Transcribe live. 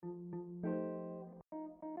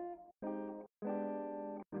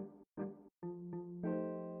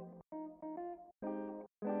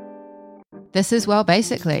This is Well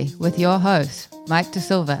Basically with your hosts, Mike De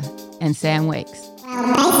Silva and Sam Weeks.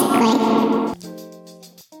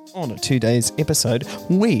 On a 2 days episode,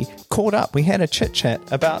 we caught up. We had a chit chat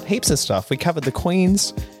about heaps of stuff. We covered the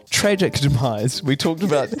Queen's tragic demise. We talked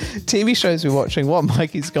about TV shows we're watching, what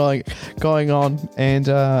Mikey's going on, and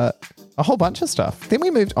a whole bunch of stuff. Then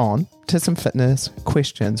we moved on to some fitness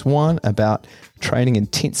questions. One about training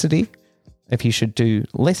intensity, if you should do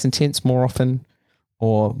less intense more often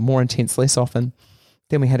or more intense less often.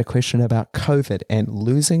 Then we had a question about COVID and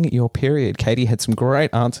losing your period. Katie had some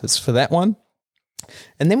great answers for that one.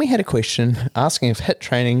 And then we had a question asking if HIIT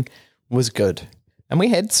training was good. And we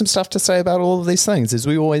had some stuff to say about all of these things, as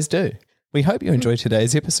we always do. We hope you enjoyed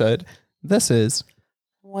today's episode. This is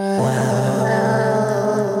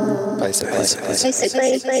Basically.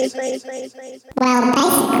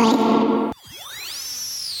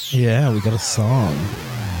 Yeah, we got a song.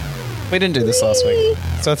 We didn't do this last week,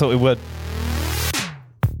 so I thought we would.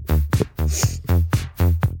 You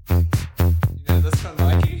know this one,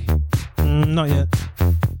 Mikey? Not yet.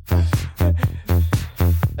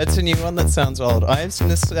 It's a new one that sounds old. I have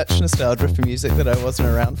such nostalgia for music that I wasn't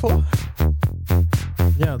around for.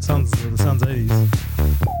 Yeah, it sounds 80s.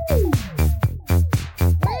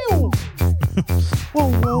 Whoa,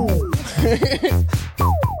 whoa.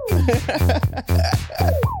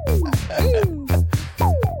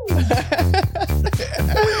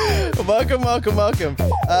 Welcome.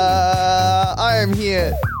 I am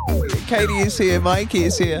here. Katie is here. Mikey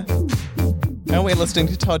is here. And we're listening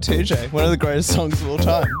to Todd Terje, one of the greatest songs of all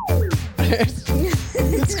time.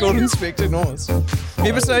 It's called Inspector Norse.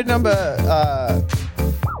 Episode number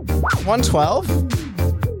 112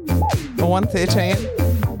 or 113.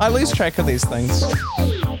 I lose track of these things.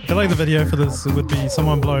 I feel like the video for this would be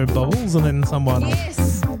someone blowing bubbles and then someone,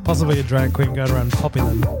 possibly a drag queen, going around popping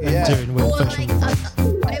them and doing weird fashion.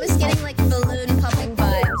 I was getting like balloon popping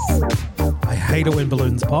vibes. I hate it when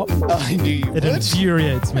balloons pop. I knew you It would.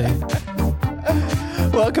 infuriates me.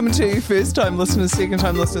 Welcome to first-time listeners,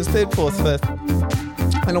 second-time listeners, third, fourth, fifth,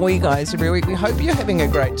 and all you guys every week. We hope you're having a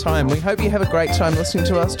great time. We hope you have a great time listening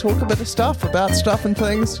to us talk a bit of stuff about stuff and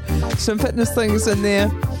things, some fitness things in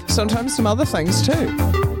there, sometimes some other things too.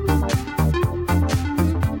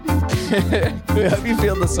 We hope you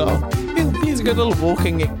feel the song. It's a good little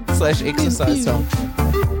walking / exercise song.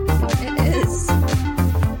 It is.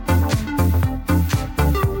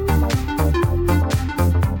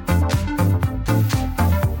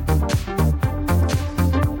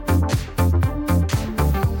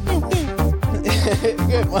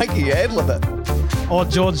 Good, Mikey, ad-lib it. Or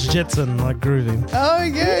George Jetson, like grooving Oh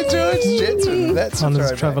yeah, George Jetson. That's a on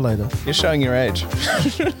his throwback. travelator. You're showing your age.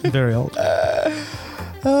 Very old.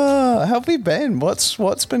 How have we been?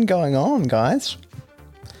 What's been going on, guys?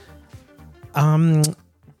 Oh no.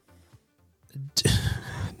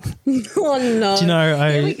 Do you know,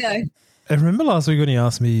 Here we go. I remember last week when you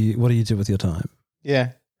asked me, what do you do with your time?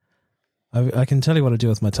 Yeah. I can tell you what I do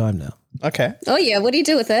with my time now. Okay. Oh yeah, what do you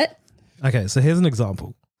do with it? Okay, so here's an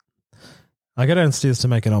example. I go downstairs to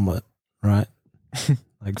make an omelette, right?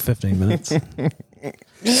 Like 15 minutes.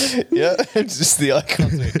 Yeah, it's just the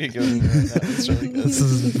icons you're giving me right now. It's really good. This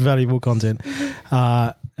is valuable content.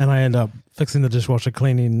 And I end up fixing the dishwasher,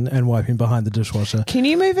 cleaning and wiping behind the dishwasher. Can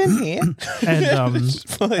you move in here?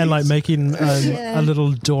 And like making a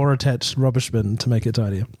little door attached rubbish bin to make it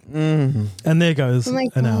tidier. And there goes Oh my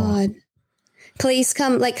an hour. god. Please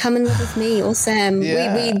come and live with me or Sam.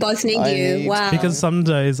 Yeah, we both need I you. need- Wow. Because some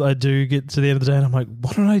days I do get to the end of the day and I'm like,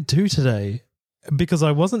 what did I do today? Because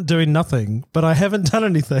I wasn't doing nothing, but I haven't done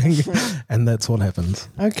anything. And that's what happens.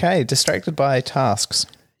 Okay, distracted by tasks.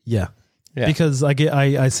 Yeah. Yeah. Because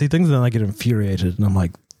I see things and then I get infuriated and I'm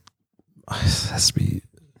like, this has to be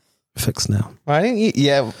fixed now. Why don't you?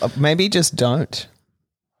 Yeah, maybe just don't.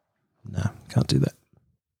 No, can't do that.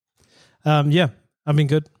 Yeah, I've been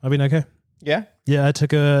good. I've been okay. Yeah. Yeah,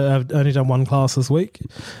 I've only done one class this week.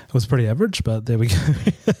 It was pretty average, but there we go.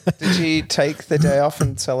 Did you take the day off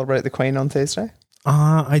and celebrate the Queen on Thursday?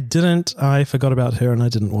 I didn't. I forgot about her and I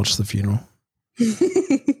didn't watch the funeral.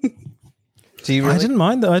 Do you really? I didn't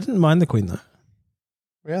mind the Queen though.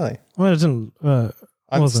 Really? Well, I didn't.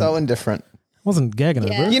 I'm wasn't, so indifferent. wasn't gagging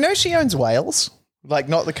over it. You know she owns whales? Like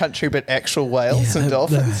not the country, but actual whales and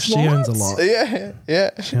dolphins. She owns a lot.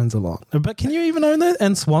 Yeah. She owns a lot. But can you even own that?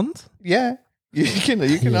 And swans? Yeah. You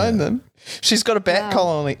can own them. She's got a bat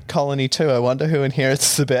colony too. I wonder who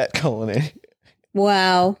inherits the bat colony.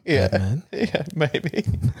 Wow. Yeah. Batman? Yeah, maybe.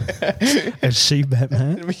 Is she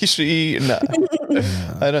Batman? No.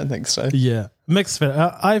 I don't think so. Yeah. Mixed fit.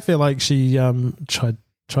 I feel like she tried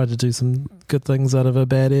tried to do some good things out of a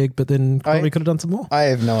bad egg, but then probably could have done some more. I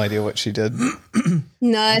have no idea what she did.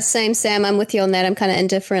 No, same, Sam. I'm with you on that. I'm kind of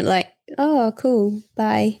indifferent. Like, oh, cool.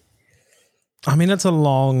 Bye. I mean, it's a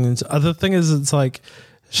long. The thing is, it's like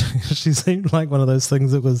she seemed like one of those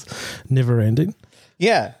things that was never ending.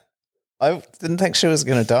 Yeah. I didn't think she was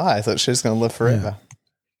going to die. I thought she was going to live forever.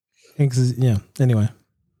 Yeah. Anyway,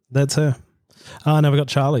 that's her. Now we got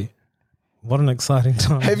Charlie. What an exciting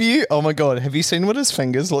time. Oh my God, have you seen what his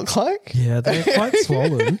fingers look like? Yeah, they're quite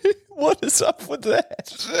swollen. What is up with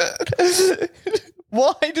that?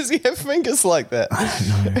 Why does he have fingers like that?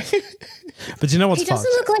 I don't know. But you know what's He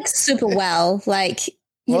doesn't look like super well. Like,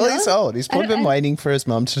 you know? He's old. He's probably been waiting for his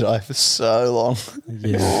mum to die for so long.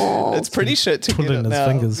 Yeah. It's pretty shit to Twiddling get it his now.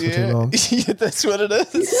 fingers for too long. Yeah, that's what it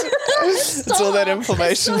is. It's all that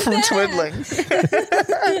inflammation so from bad. twiddling.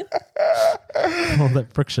 All that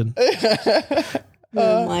friction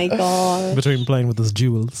Oh my God. between playing with his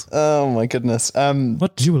jewels. Oh my goodness.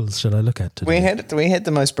 What jewels should I look at today? We had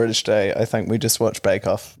the most British day. I think we just watched Bake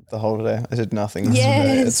Off the whole day. I did nothing.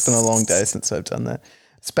 Yes. It's been a long day since I've done that.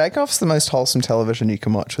 Bake Off's the most wholesome television you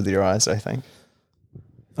can watch with your eyes, I think.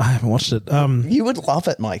 I haven't watched it. You would love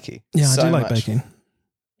it, Mikey. Yeah, so I do like much. baking.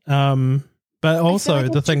 But also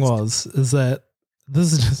like the thing is that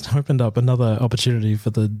this has just opened up another opportunity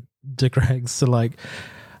for the dick rags to like.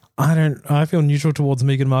 I feel neutral towards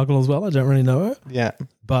Meghan Markle as well. I don't really know her, Yeah.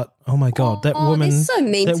 but oh my God, that woman, they're so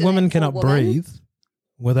mean that to woman that poor cannot woman. breathe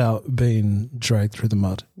without being dragged through the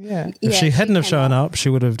mud. Yeah. If Yeah, she hadn't have shown cannot. up, she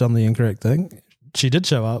would have done the incorrect thing. She did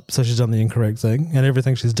show up, so she's done the incorrect thing, and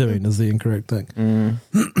everything she's doing is the incorrect thing.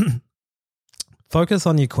 Focus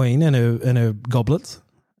on your queen and her goblets,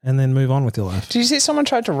 and then move on with your life. Did you see someone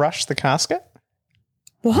tried to rush the casket?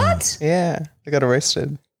 What? Yeah. They got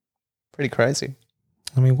arrested. Pretty crazy.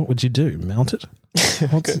 I mean, what would you do? Mount it?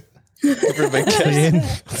 What's Everybody the end,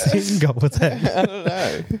 what's the end goal with that? I don't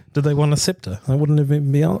know. Did they want a scepter? They wouldn't have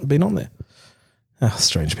been on there. Oh,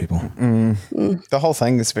 strange people. The whole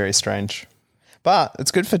thing is very strange. But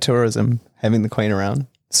it's good for tourism, having the Queen around.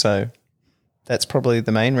 So that's probably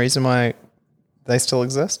the main reason why they still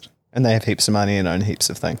exist. And they have heaps of money and own heaps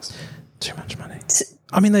of things. Too much money.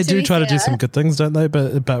 I mean, they do be try to do fair- some good things, don't they?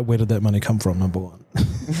 But where did that money come from, number one?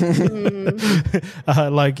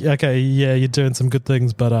 Like, okay, yeah, you're doing some good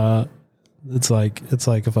things, but it's like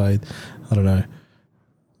if I don't know,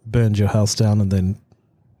 burned your house down and then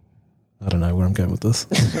I don't know where I'm going with this.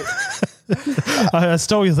 I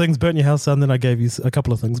stole your things, burnt your house down, then I gave you a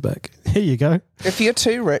couple of things back. Here you go. If you're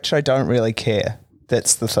too rich, I don't really care.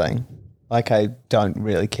 That's the thing. Like, I don't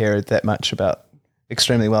really care that much about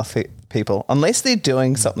extremely wealthy people unless they're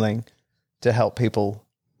doing something to help people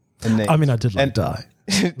in need. I mean, I did like And- die,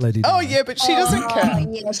 Lady. Oh Di. yeah, but she doesn't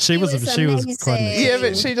count. Yeah, She was quite an amazing. Yeah,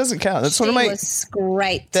 but she doesn't count. That's one of She my. was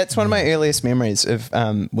great. That's one of my earliest memories of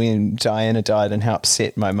when Diana died and how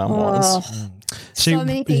upset my mum was. She, so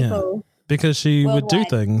many yeah. people. Because she would do Worldwide.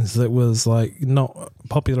 things that was like not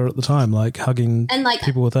popular at the time, like hugging And, like-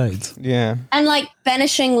 people with AIDS. Yeah. And like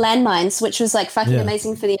banishing landmines, which was like fucking Yeah.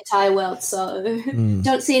 amazing for the entire world. So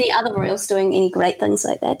don't see any other royals doing any great things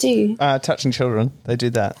like that, do you? Touching children, they do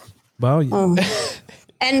that. Well,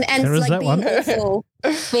 And There is like that being one. awful,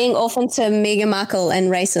 being awful to Meghan Markle and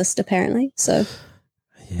racist apparently. So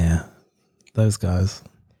yeah, those guys.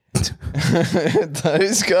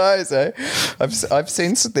 Those guys, eh? I've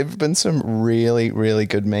seen there've been some really really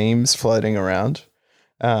good memes floating around.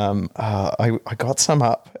 I got some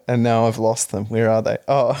up and now I've lost them. Where are they?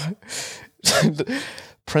 Oh,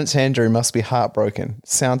 Prince Andrew must be heartbroken.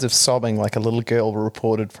 Sounds of sobbing like a little girl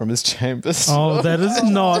reported from his chambers. Oh, that is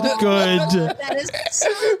not good. that is so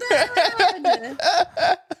bad.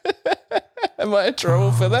 Am I in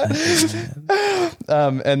trouble for that?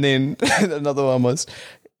 And then another one was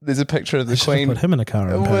there's a picture of the Should have Queen put him in a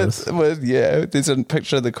car in Paris. there's a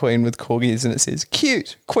picture of the Queen with corgis and it says,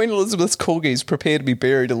 cute, Queen Elizabeth's corgis prepare to be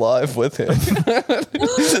buried alive with her.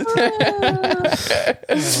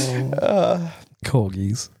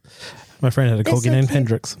 Corgis. My friend had a They're corgi so named cute.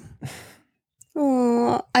 Hendrix.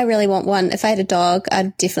 Oh, I really want one. If I had a dog,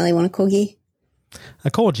 I'd definitely want a corgi.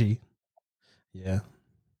 A corgi. Yeah.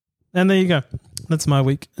 And there you go. That's my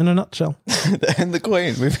week in a nutshell. And the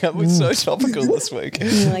Queen. We're so topical this week.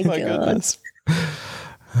 Oh my God. Goodness.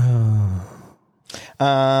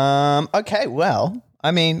 Okay, well,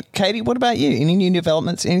 I mean, Katie, what about you? Any new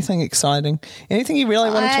developments? Anything exciting? Anything you really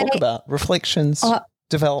want to talk about? Reflections,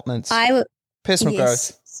 developments, personal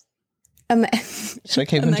growth. Should I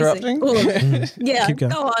keep interrupting? All of it. Yeah, Keep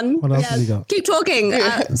going. go on. What else Yeah, have you got? Keep talking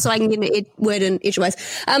so I can get an word in edgewise.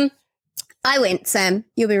 I went, Sam,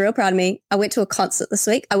 you'll be real proud of me. I went to a concert this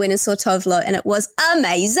week. I went and saw Tove Lo, and it was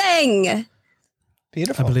amazing.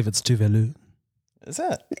 Beautiful. I believe it's Tuvalu. Is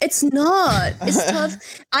it? It's not. It's Tove.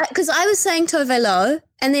 Because I was saying Tove Lo,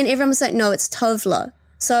 and then everyone was like, no, it's Tove Lo.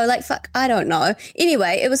 So, like, fuck, I don't know.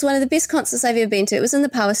 Anyway, it was one of the best concerts I've ever been to. It was in the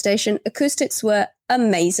Power Station. Acoustics were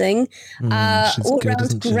amazing. All good, around,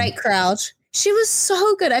 isn't she? great crowd. She was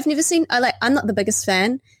so good. I've never seen, I'm not the biggest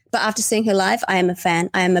fan, but after seeing her live, I am a fan.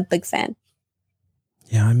 I am a big fan.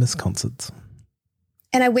 Yeah, I miss concerts.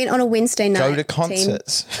 And I went on a Wednesday night. Go to team.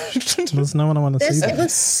 concerts. There's no one I want to see. It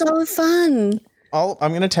was so fun. I'm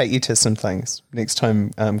going to take you to some things next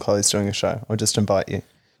time Chloe's doing a show. I'll just invite you.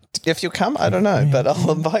 If you'll come, I don't know, but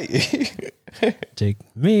I'll invite you. Take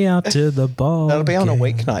me out to the bar. That'll be on a game.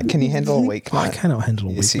 weeknight. Can you handle a weeknight? I cannot handle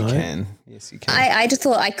a Yes, weeknight. you can. Yes, you can. I just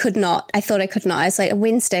thought I could not. I thought I could not. I was like,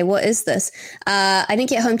 Wednesday, what is this? I didn't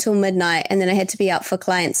get home till midnight, and then I had to be out for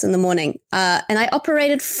clients in the morning. And I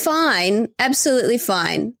operated fine, absolutely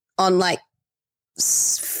fine, on like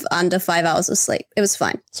under 5 hours of sleep. It was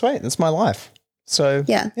fine. Sweet. That's my life. So,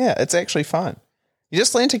 Yeah. it's actually fine. You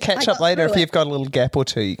just learn to catch I up got later. If through it. you've got a little gap or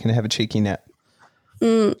two, you can have a cheeky nap. I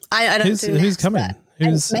don't Who's do naps, coming? but I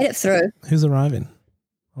Who's made it through. who's arriving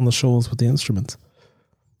on the shores with the instruments?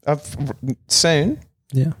 Soon.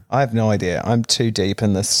 Yeah. I have no idea. I'm too deep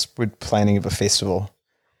in this. We're planning of a festival.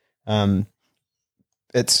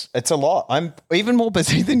 It's a lot. I'm even more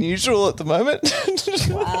busy than usual at the moment.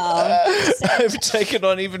 Wow. I've taken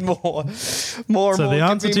on even more. So More. the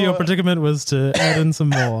answer to your predicament was to add in some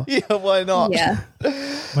more. Yeah, why not? Yeah.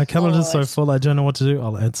 My calendar's so full, I don't know what to do.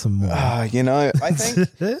 I'll add some more. I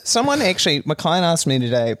think someone actually, my client asked me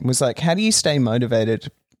today, was like, how do you stay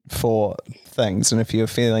motivated for things? And if you're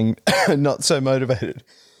feeling not so motivated,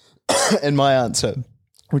 and my answer,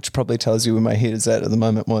 which probably tells you where my head is at the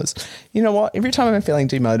moment, was, you know what? Every time I'm feeling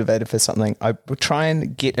demotivated for something, I would try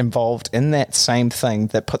and get involved in that same thing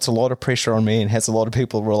that puts a lot of pressure on me and has a lot of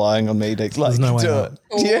people relying on me to like no way do out.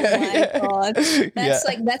 it. Oh my God.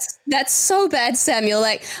 That's so bad, Samuel.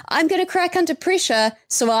 Like, I'm gonna crack under pressure,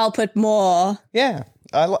 so I'll put more Yeah,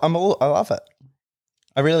 I love it.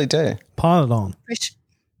 I really do. Pile it on. pressure.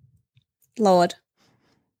 Lord.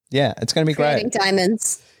 Yeah, it's going to be Creating great.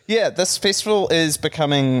 diamonds. Yeah, this festival is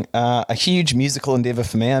becoming a huge musical endeavor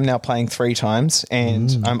for me. I'm now playing 3 times,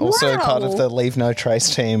 and I'm also Wow. part of the Leave No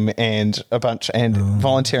Trace team and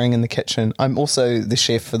volunteering in the kitchen. I'm also the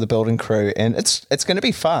chef for the building crew, and it's going to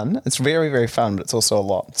be fun. It's very, very fun, but it's also a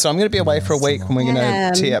lot. So I'm going to be away for a week, and we're going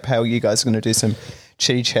to tee up how you guys are going to do some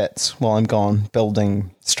chitty chats while I'm gone,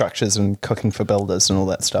 building structures and cooking for builders and all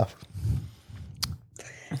that stuff.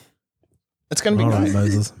 It's going to be All great. right,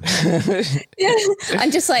 Moses. Yeah.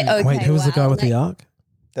 I'm just like, okay. Wait, who was the guy with the like, ark?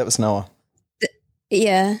 That was Noah.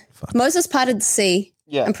 Yeah. Moses parted the sea.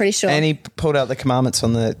 Yeah, I'm pretty sure. And he pulled out the commandments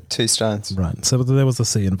on the 2 stones. Right. So there was a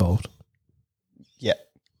sea involved. Yeah.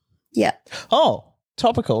 Yeah. Oh,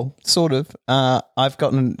 topical, sort of. I've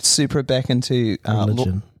gotten super back into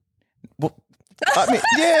Religion.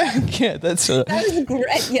 yeah, that's it. That was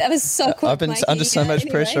great. Yeah, that was so quick. I've been Mikey. under so Yeah, much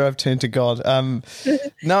anyway. pressure. I've turned to God.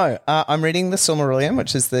 No, I'm reading the Silmarillion,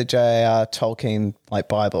 which is the J.R.R. Tolkien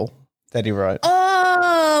Bible that he wrote.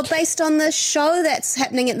 Oh, based on the show that's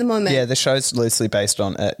happening at the moment. Yeah, the show's loosely based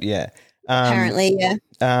on it. Yeah, Apparently, yeah.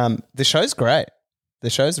 the show's great. The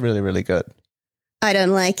show's really, really good. I don't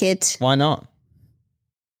like it. Why not?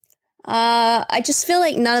 I just feel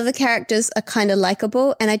like none of the characters are kind of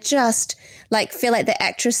likable, and I just feel like the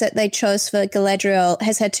actress that they chose for Galadriel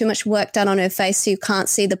has had too much work done on her face, so you can't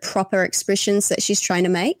see the proper expressions that she's trying to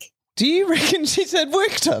make. Do you reckon she's had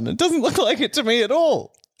work done? It doesn't look like it to me at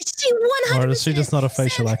all. She 100%. Or is she just not a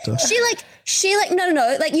facial actor?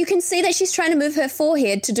 No. Like, you can see that she's trying to move her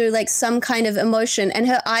forehead to do some kind of emotion, and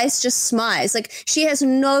her eyes just smiles. Like, she has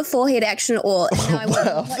no forehead action at all. And now I want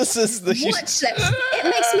Wow, to this is the watch that. It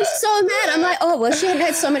makes me so mad. I'm like, oh well, she hadn't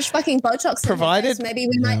had so much fucking Botox. Provided- in her face. Maybe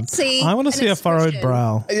we might see. I want to an see a furrowed expression.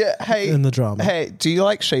 brow Yeah. Hey, in the drama. Hey, do you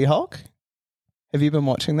like She-Hulk? Have you been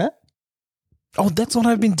watching that? Oh, that's what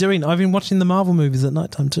I've been doing. I've been watching the Marvel movies at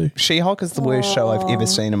nighttime too. She-Hulk is the worst show I've ever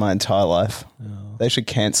seen in my entire life. They should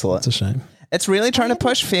cancel It's it. a shame. It's really trying to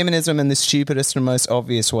push feminism in the stupidest and most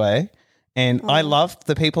obvious way. And I love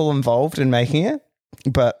the people involved in making it,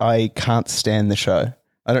 but I can't stand the show.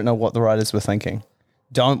 I don't know what the writers were thinking.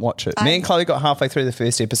 Don't watch it. Me and Chloe got halfway through the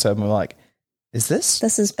first episode and we're like, is this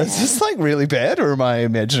really bad, or am I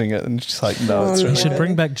imagining it? And she's like, no, it's They really should bad.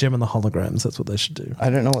 bring back Gem and the Holograms. That's what they should do. I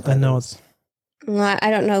don't know what that I know is. it's I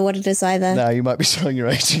don't know what it is either. No, you might be showing your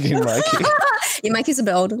age again, Mikey. Yeah, Mikey's a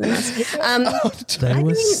bit older than us. They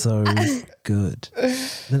were so good.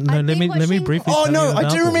 No, let me watching- briefly. Oh tell no, you I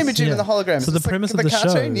about do this. remember Jen Yeah. and the hologram. So the It's premise of the the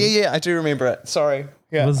cartoon. show, Yeah, I do remember it. Sorry.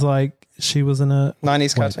 Yeah. was like she was in a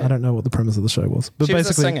 90s wait, cartoon. I don't know what the premise of the show was, but She was a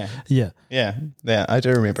basically, singer. yeah, Yeah, I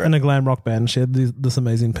do remember in it. a glam rock band. She had this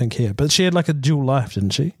amazing pink hair, but she had like a dual life, didn't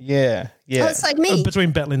she? Yeah. Oh, Yeah. it's like me.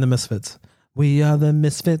 Between battling the misfits, we are the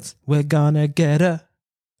misfits. We're gonna get her.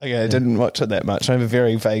 Okay, I didn't watch it that much. I have a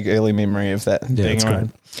very vague early memory of that being it's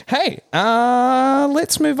around. Hey,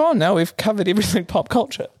 let's move on now. We've covered everything pop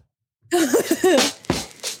culture.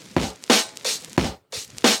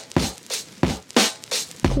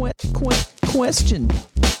 Question.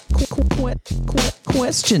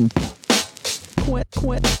 Question.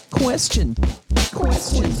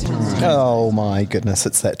 Oh my goodness,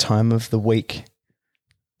 it's that time of the week,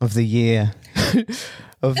 of the year,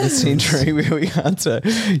 of the century where we answer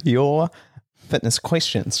your fitness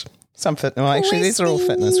questions. Some well, actually, these are all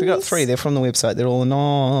fitness. We got 3. They're from the website. They're all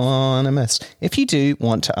anonymous. If you do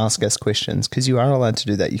want to ask us questions, because you are allowed to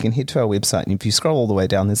do that, you can head to our website, and if you scroll all the way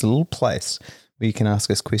down, there's a little place where you can ask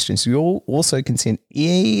us questions. You also can send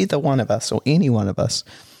either one of us or any one of us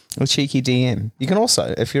a cheeky DM. You can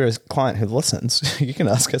also, if you're a client who listens, you can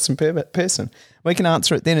ask us in person. We can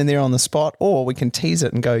answer it then and there on the spot, or we can tease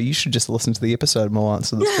it and go, you should just listen to the episode and we'll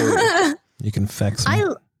answer this for you. You can fax me.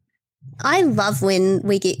 I love when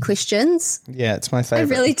we get questions. Yeah, it's my I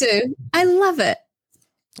favorite. really do. I love it.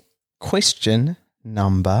 Question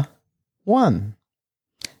number 1.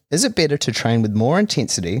 Is it better to train with more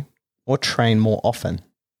intensity or train more often?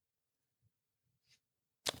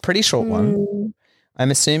 Pretty short one. I'm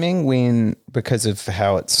assuming because of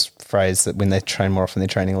how it's phrased, that when they train more often, they're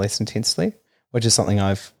training less intensely, which is something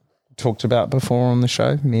I've talked about before on the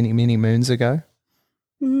show many, many moons ago.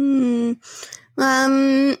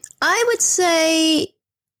 I would say,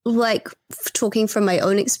 like, talking from my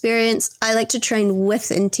own experience, I like to train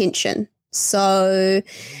with intention. So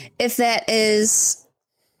if that is,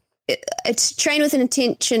 it's train with an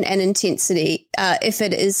intention and intensity. If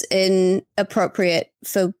it is inappropriate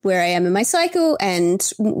for where I am in my cycle and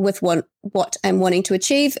with what I'm wanting to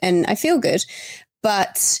achieve, and I feel good.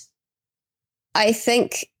 But I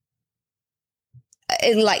think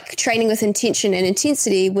like training with intention and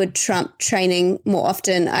intensity would trump training more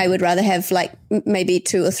often. I would rather have like maybe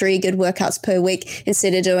 2 or 3 good workouts per week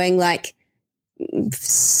instead of doing like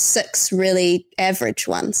 6 really average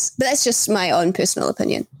ones. But that's just my own personal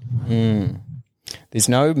opinion. There's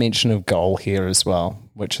no mention of goal here as well,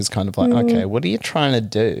 which is kind of like, okay, what are you trying to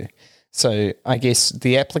do? So I guess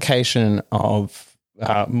the application of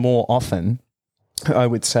more often, I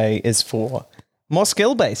would say, is for more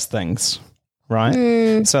skill-based things,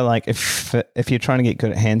 right? So like if you're trying to get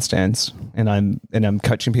good at handstands, and I'm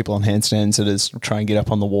coaching people on handstands, it is try and get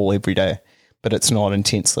up on the wall every day, but it's not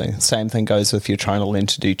intensely. Same thing goes if you're trying to learn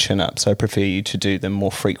to do chin-ups. I prefer you to do them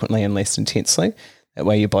more frequently and less intensely. That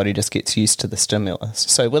way your body just gets used to the stimulus.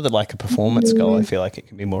 So with like a performance goal, I feel like it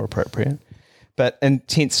can be more appropriate. But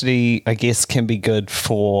intensity, I guess, can be good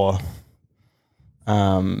for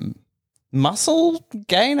muscle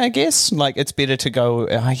gain, I guess. Like it's better to go.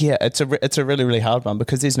 It's a really, really hard one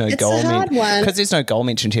because there's no goal. It's a hard one. Because there's no goal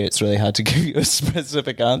mentioned here. It's really hard to give you a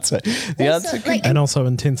specific answer. The answer can like, and also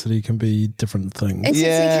intensity can be different things.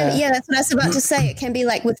 intensity that's what I was about to say. It can be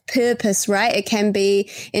like with purpose, right? It can be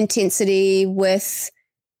intensity with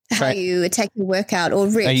how you attack your workout or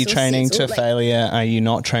reps. Are you or training sets to or like, failure? Are you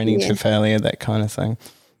not training Yeah. to failure? That kind of thing.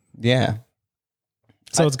 Yeah.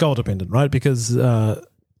 So it's goal dependent, right? Because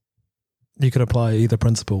you could apply either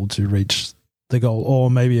principle to reach the goal, or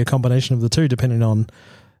maybe a combination of the two, depending on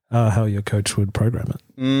how your coach would program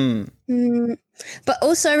it. But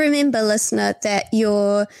also remember, listener, that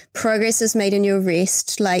your progress is made in your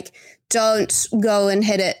rest. Like, don't go and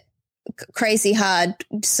hit it crazy hard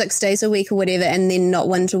 6 days a week or whatever, and then not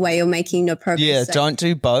wonder why you're making no progress. Yeah, So- don't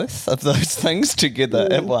do both of those things together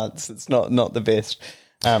at once. It's not the best.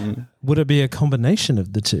 Would it be a combination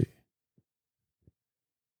of the two?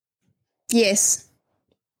 Yes,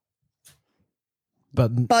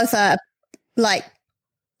 But both are like.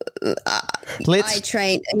 Let's I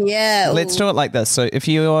train. Yeah. let's do it like this. So if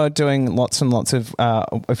you are doing lots and lots of,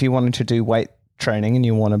 if you wanted to do weight training and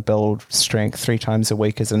you want to build strength 3 times a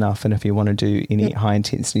week is enough. And if you want to do any high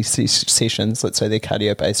intensity sessions, let's say they're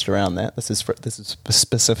cardio based around that. This is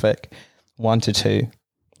specific 1 to 2,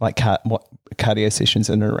 like cardio sessions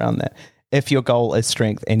in and around that. If your goal is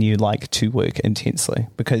strength and you like to work intensely,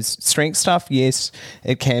 because strength stuff, yes,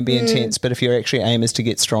 it can be intense, but if your actual aim is to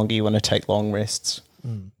get stronger, you want to take long rests.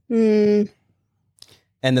 And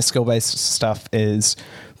the skill-based stuff is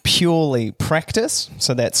purely practice.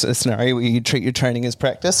 So that's a scenario where you treat your training as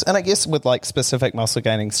practice. And I guess with like specific muscle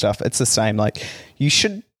gaining stuff, it's the same. Like you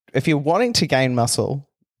should, if you're wanting to gain muscle,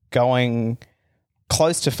 going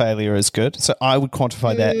close to failure is good. So I would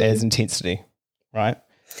quantify that as intensity, right?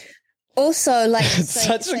 Also, like It's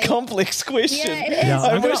such a complex question. Yeah, it is. Yeah,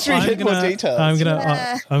 I wish we had more details. I'm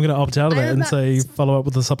Yeah. gonna opt out of I'm that and about say to- follow up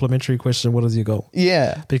with a supplementary question. What is your goal?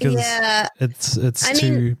 Yeah. Because Yeah. it's I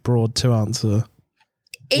too mean- broad to answer.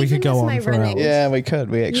 We Even could go with on my for running, hours. Yeah, we could.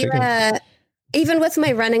 We actually could. Yeah. Even with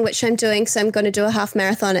my running, which I'm doing, so I'm going to do a half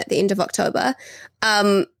marathon at the end of October.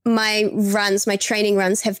 My training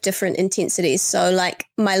runs have different intensities. So like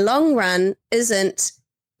my long run isn't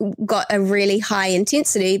got a really high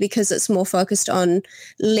intensity because it's more focused on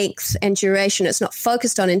length and duration. It's not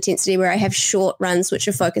focused on intensity, where I have short runs which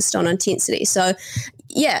are focused on intensity. So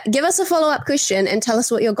yeah, give us a follow-up question and tell us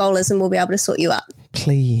what your goal is and we'll be able to sort you out.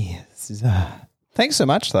 Please. Thanks so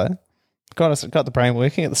much, though. Got the brain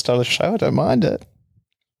working at the start of the show. I don't mind it.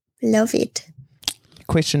 Love it.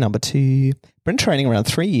 Question number 2. Been training around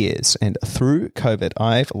 3 years, and through COVID,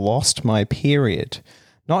 I've lost my period.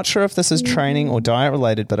 Not sure if this is training or diet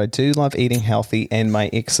related, but I do love eating healthy and my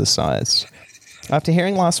exercise. After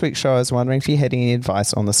hearing last week's show, I was wondering if you had any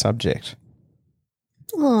advice on the subject.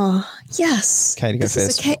 Oh, yes. Katie, go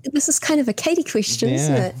first. This is kind of a Katie question,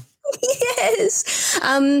 isn't Yeah. it? Yes.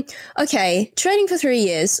 Okay. Training for 3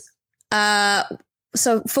 years.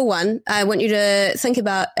 So for one, I want you to think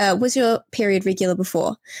about, was your period regular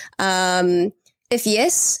before? If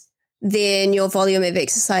yes, then your volume of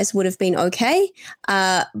exercise would have been okay.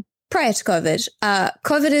 Prior to COVID,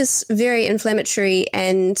 COVID is very inflammatory,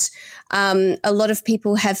 and a lot of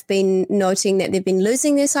people have been noting that they've been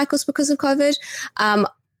losing their cycles because of COVID.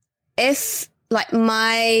 If like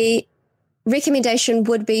my recommendation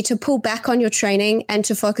would be to pull back on your training and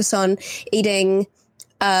to focus on eating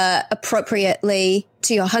appropriately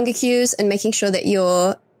to your hunger cues and making sure that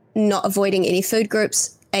you're not avoiding any food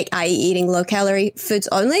groups, i.e. eating low calorie foods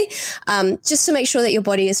only, just to make sure that your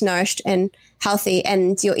body is nourished and healthy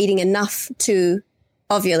and you're eating enough to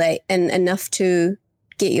ovulate and enough to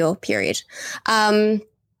get your period.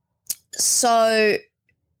 So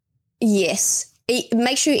yes,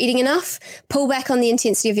 make sure you're eating enough, pull back on the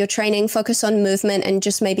intensity of your training, focus on movement and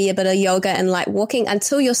just maybe a bit of yoga and light walking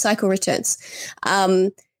until your cycle returns.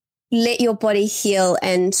 Let your body heal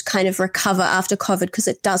and kind of recover after COVID, because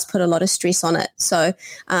it does put a lot of stress on it. So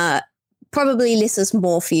probably less is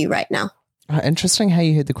more for you right now. Interesting how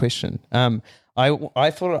you heard the question.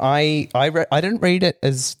 I thought I didn't read it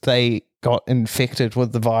as they got infected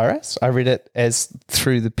with the virus. I read it as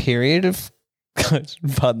through the period of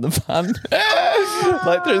pardon the pun,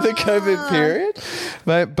 like through the COVID period.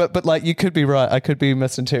 But like you could be right. I could be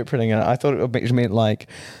misinterpreting it. I thought it meant like,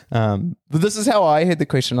 this is how I heard the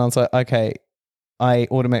question. I was like, okay, I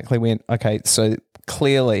automatically went, okay, so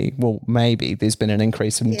clearly, well, maybe there's been an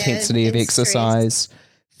increase in intensity of in exercise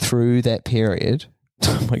through that period.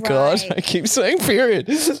 Oh my God, Right. I keep saying period.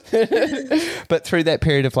 But through that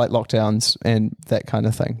period of like lockdowns and that kind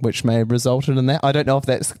of thing, which may have resulted in that. I don't know if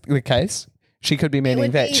that's the case. She could be meaning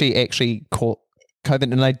would that be- she actually caught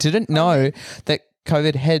COVID, and I didn't know that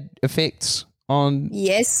COVID had effects on.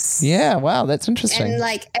 Yes. Yeah, wow, that's interesting.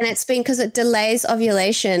 And it's been because it delays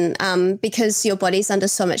ovulation, because your body's under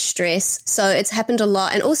so much stress. So it's happened a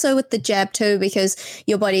lot. And also with the jab too, because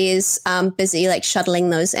your body is busy like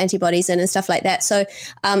shuttling those antibodies in and stuff like that. So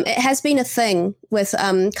it has been a thing with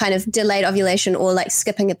kind of delayed ovulation or like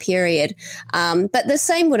skipping a period. But the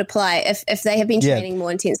same would apply if they have been Yeah. training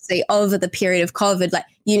more intensely over the period of COVID. Like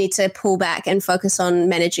you need to pull back and focus on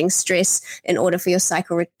managing stress in order for your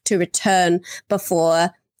cycle to return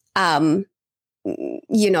before,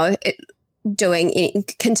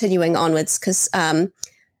 continuing onwards. Because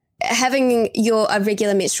having a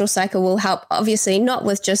regular menstrual cycle will help, obviously, not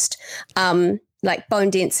with just like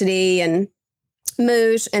bone density and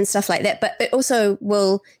mood and stuff like that, but it also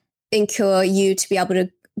will encourage you to be able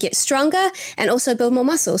to get stronger and also build more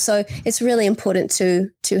muscle. So it's really important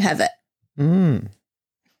to have it.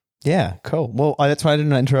 Yeah, cool. Well, that's why I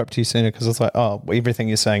didn't interrupt you sooner, because I was like, oh, everything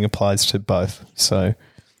you're saying applies to both. So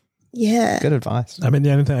Yeah. good advice. I mean,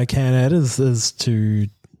 the only thing I can add is to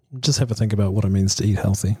just have a think about what it means to eat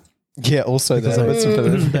healthy. Yeah, also Because that. was a bit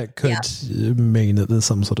of- that could mean that there's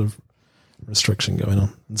some sort of restriction going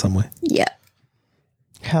on in some way. Yeah.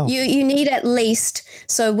 Hell. You need at least,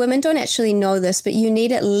 so women don't actually know this, but you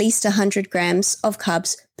need at least 100 grams of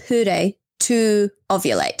carbs per day to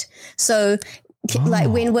ovulate. So Like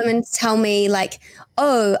when women tell me like,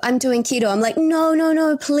 oh, I'm doing keto, I'm like,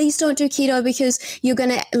 no, please don't do keto because you're going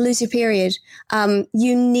to lose your period.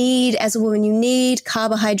 You need, as a woman, you need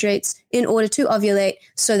carbohydrates in order to ovulate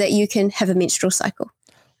so that you can have a menstrual cycle.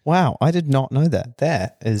 Wow, I did not know that.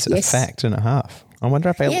 That is a fact and a half. I wonder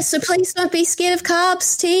if Yes, so please don't be scared of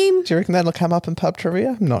carbs, team. Do you reckon that'll come up in pub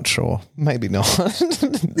trivia? I'm not sure. Maybe not.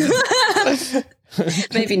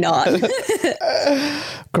 Maybe not.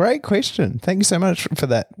 Great question. Thank you so much for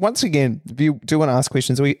that. Once again, if you do want to ask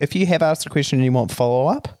questions, if you have asked a question and you want follow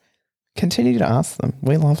up, continue to ask them.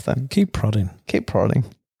 We love them. Keep prodding. Keep prodding.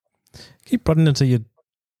 Keep prodding until you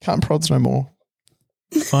Can't prods no more.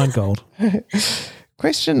 find gold.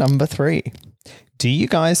 Question number 3. Do you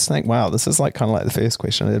guys think, wow, this is like kind of like the first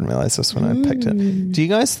question. I didn't realize this when I picked it. Do you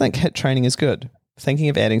guys think HIIT training is good? Thinking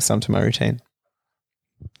of adding some to my routine.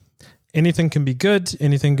 Anything can be good,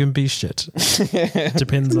 anything can be shit.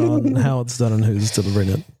 Depends on how it's done and who's delivering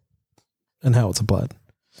it and how it's applied.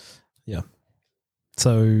 Yeah.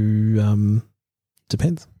 So,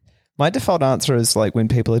 depends. My default answer is like when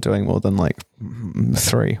people are doing more than like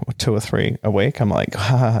 3 or 2 or 3 a week, I'm like,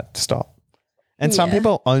 stop. And some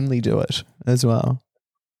people only do it as well.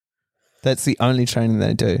 That's the only training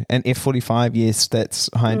they do. And F45, yes, that's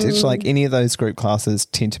high intensity. Like any of those group classes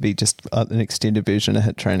tend to be just an extended version of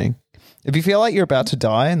HIIT training. If you feel like you're about to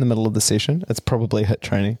die in the middle of the session, it's probably HIIT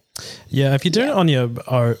training. Yeah, if you're doing it on your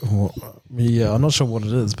I'm not sure what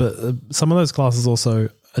it is, but some of those classes also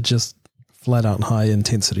are just flat out high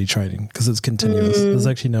intensity training because it's continuous. There's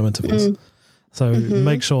actually no intervals. So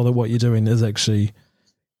make sure that what you're doing is actually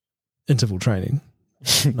interval training,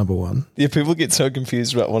 number one. Yeah, people get so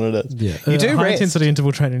confused about what it is. Yeah. You do high rest. intensity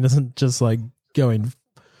interval training isn't just like going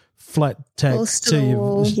flat tack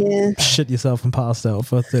till you shit yourself and passed out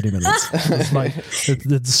for 30 minutes. It's like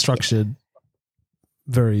it's structured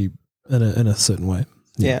very in a certain way.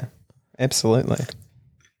 Yeah, absolutely.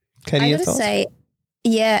 Katie, I your gotta thoughts? say,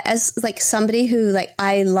 yeah, as like somebody who like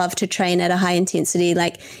I love to train at a high intensity,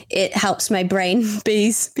 like it helps my brain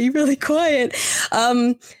be really quiet.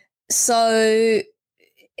 So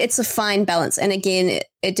it's a fine balance. And again,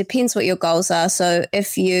 it depends what your goals are. So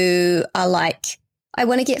if you are like, I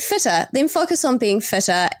want to get fitter, then focus on being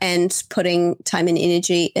fitter and putting time and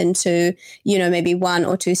energy into, maybe 1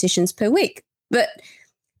 or 2 sessions per week, but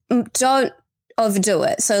don't overdo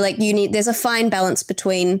it. So like there's a fine balance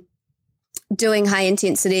between doing high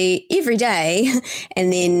intensity every day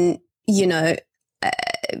and then,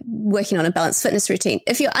 working on a balanced fitness routine.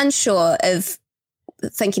 If you're unsure of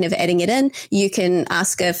thinking of adding it in, you can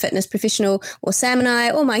ask a fitness professional or Sam and I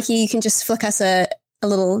or Mikey. You can just flick us a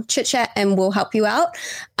little chit chat and we'll help you out.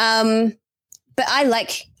 But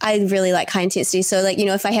I really like high intensity. So like,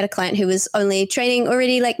 if I had a client who was only training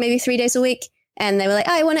already like maybe 3 days a week and they were like,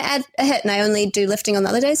 oh, I want to add a HIIT and I only do lifting on the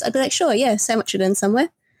other days, I'd be like, sure, yeah, sandwich it in somewhere.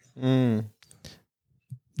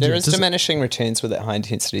 There is diminishing returns with that high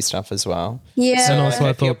intensity stuff as well. Yeah. So And also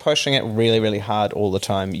if I you're thought- pushing it really, really hard all the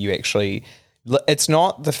time, you actually, it's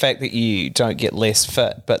not the fact that you don't get less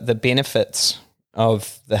fit, but the benefits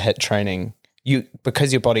of the HIIT training,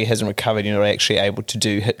 because your body hasn't recovered, you're not actually able to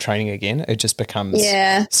do HIIT training again. It just becomes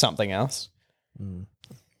something else.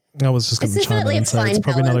 I was just going to It's chime in definitely and a say it's fine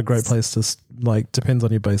probably not a great balance. place to depends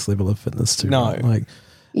on your base level of fitness too. No. right? Like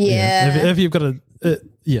Yeah. if you've got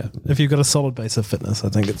if you've got a solid base of fitness, I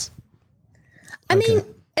think it's. I mean,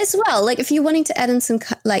 as well, like if you're wanting to add in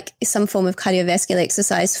some form of cardiovascular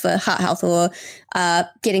exercise for heart health or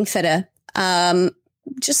getting fitter,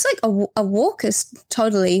 just like a walk is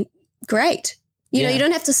totally great. You know, you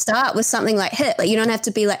don't have to start with something like HIIT. Like you don't have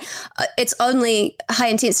to be like, it's only high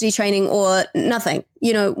intensity training or nothing.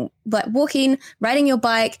 Like walking, riding your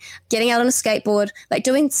bike, getting out on a skateboard, like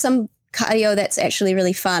doing some cardio that's actually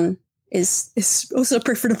really fun is also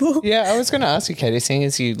preferable. Yeah, I was going to ask you, Katie, seeing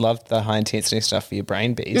as you loved the high intensity stuff for your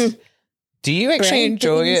brain bees, do you actually Brain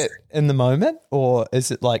enjoy bees. it in the moment, or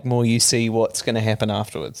is it like more you see what's going to happen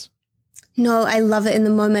afterwards? No, I love it in the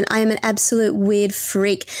moment. I am an absolute weird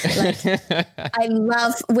freak. Like, I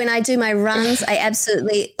love when I do my runs. I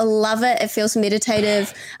absolutely love it. It feels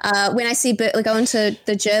meditative. When I see go into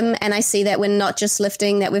the gym and I see that we're not just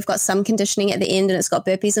lifting, that we've got some conditioning at the end and it's got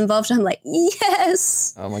burpees involved, I'm like,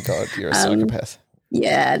 yes. Oh my God, you're a psychopath.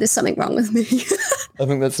 Yeah, there's something wrong with me. I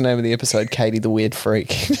think that's the name of the episode, Katie the Weird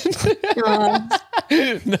Freak. Oh.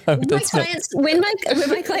 No, that's not. When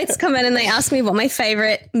my clients come in and they ask me what my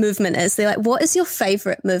favorite movement is, they're like, what is your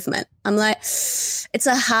favorite movement? I'm like, it's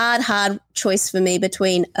a hard choice for me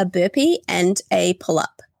between a burpee and a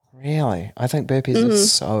pull-up. Really? I think burpees are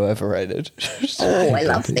so overrated. Oh, I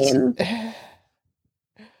love them.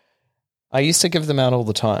 I used to give them out all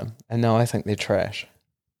the time, and now I think they're trash.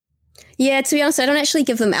 Yeah, to be honest, I don't actually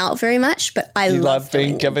give them out very much, but I You love doing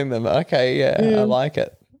them. giving them. Okay, yeah, I like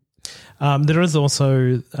it. There is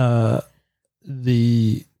also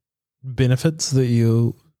the benefits that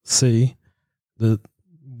you'll see that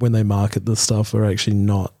when they market this stuff are actually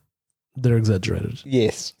not, they're exaggerated.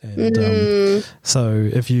 Yes. And so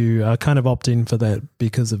if you are kind of opting for that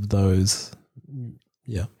because of those,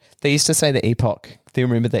 yeah. They used to say the epoch. Do you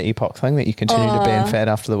remember the epoch thing that you continue to burn fat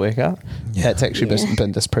after the workout? Yeah. That's actually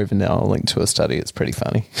been disproven now. I'll link to a study. It's pretty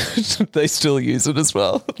funny. They still use it as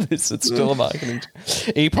well. It's still a marketing.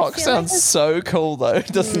 Epoch sounds so cool though,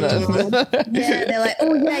 doesn't it? Yeah, they're like,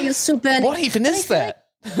 oh yeah, you're still burning. What even is that?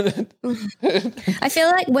 I feel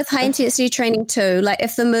like with high intensity training too, like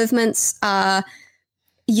if the movements are,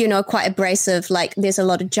 quite abrasive, like there's a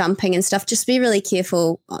lot of jumping and stuff, just be really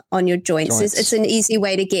careful on your joints. It's an easy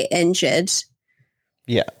way to get injured.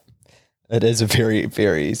 Yeah. It is a very,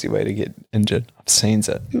 very easy way to get injured. I've seen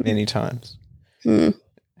it many times.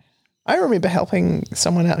 I remember helping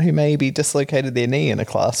someone out who maybe dislocated their knee in a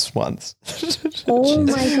class once. Oh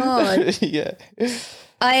my God. Yeah.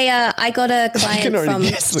 I got a I client can already from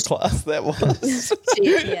guess the class that was.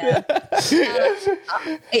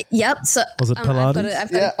 yep. So Was it Pilates?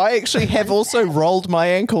 I've got Yeah, I actually have also rolled my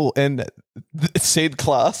ankle in said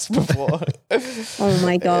class before. oh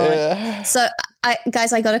my God. So I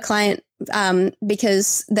got a client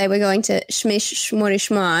because they were going to Shmish Shmori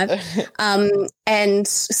Shmar and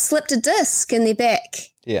slipped a disc in their back.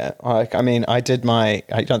 Yeah, I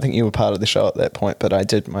don't think you were part of the show at that point, but I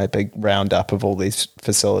did my big roundup of all these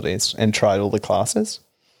facilities and tried all the classes.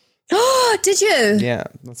 Oh, did you? Yeah,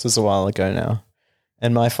 this was a while ago now.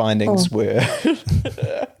 And my findings were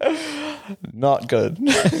not good.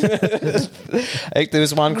 There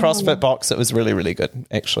was one CrossFit box that was really, really good,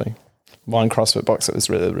 actually. One CrossFit box that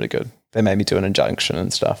was really, really good. They made me do an induction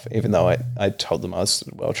and stuff, even though I told them I was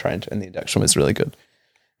well trained and the induction was really good.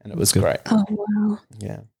 And it was great. Oh, wow.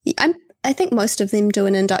 Yeah. I think most of them do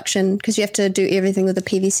an induction because you have to do everything with a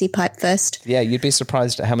PVC pipe first. Yeah, you'd be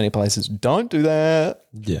surprised at how many places don't do that.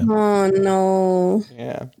 Yeah. Oh, no.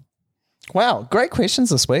 Yeah. Wow, great questions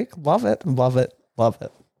this week. Love it, love it, love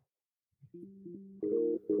it.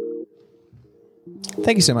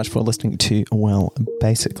 Thank you so much for listening to Well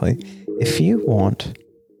Basically. If you want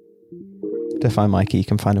to find Mikey, you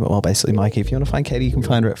can find him at Well Basically Mikey. If you want to find Katie, you can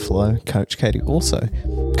find her at Flow Coach Katie. Also,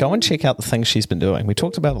 go and check out the things she's been doing. We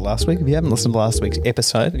talked about it last week. If you haven't listened to last week's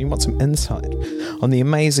episode and you want some insight on the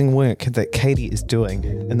amazing work that Katie is doing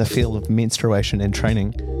in the field of menstruation and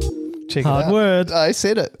training, check it out. Hard word. I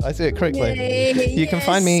said it correctly. Yay, You can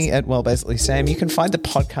find me at Well Basically Sam. You can find the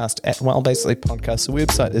podcast at Well Basically Podcast. The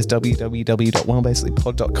website is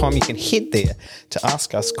www.wellbasicallypod.com. You can head there to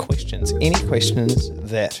ask us questions, any questions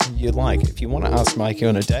that you like. If you want to ask Mikey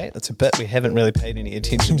on a date, that's a bit we haven't really paid any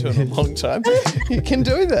attention to in a long time, you can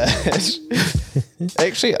do that.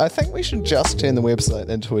 Actually, I think we should just turn the website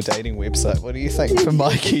into a dating website. What do you think for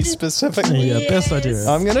Mikey specifically? Yeah, best idea.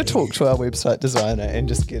 I'm going to talk to our website designer and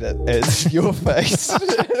just get it as your face.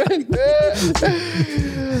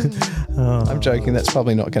 I'm joking. That's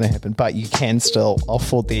probably not going to happen, but you can still. I'll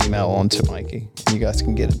forward the email on to Mikey and you guys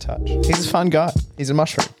can get in touch. He's a fun guy. He's a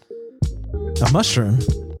mushroom. A mushroom.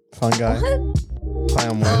 Fun guy. Play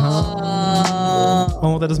on words.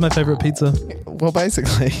 Oh, that is my favorite pizza. Well,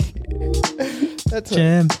 basically, that's it.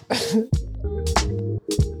 Jam.